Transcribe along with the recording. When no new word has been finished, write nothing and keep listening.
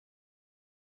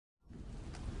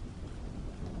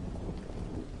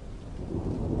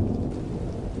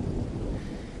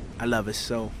I love her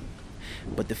so,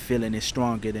 but the feeling is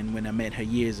stronger than when I met her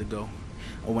years ago,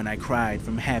 or when I cried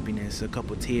from happiness a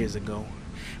couple tears ago.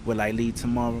 Will I leave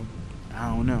tomorrow? I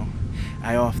don't know.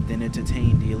 I often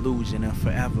entertain the illusion of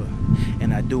forever,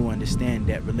 and I do understand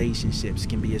that relationships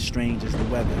can be as strange as the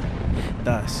weather.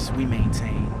 Thus, we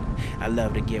maintain. I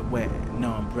love to get wet,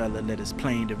 no umbrella, let us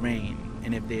play in the rain.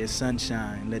 And if there's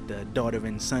sunshine, let the daughter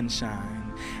in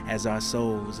sunshine, as our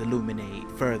souls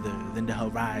illuminate further than the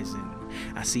horizon.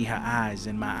 I see her eyes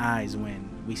in my eyes when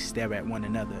we stare at one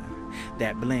another.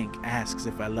 That blink asks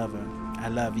if I love her. I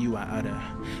love you, I utter.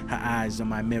 Her eyes are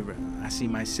my mirror. I see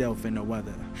myself in no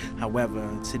other. However,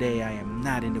 today I am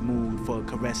not in the mood for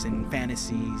caressing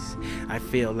fantasies. I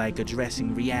feel like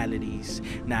addressing realities.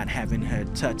 Not having her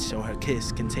touch or her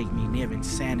kiss can take me near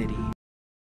insanity.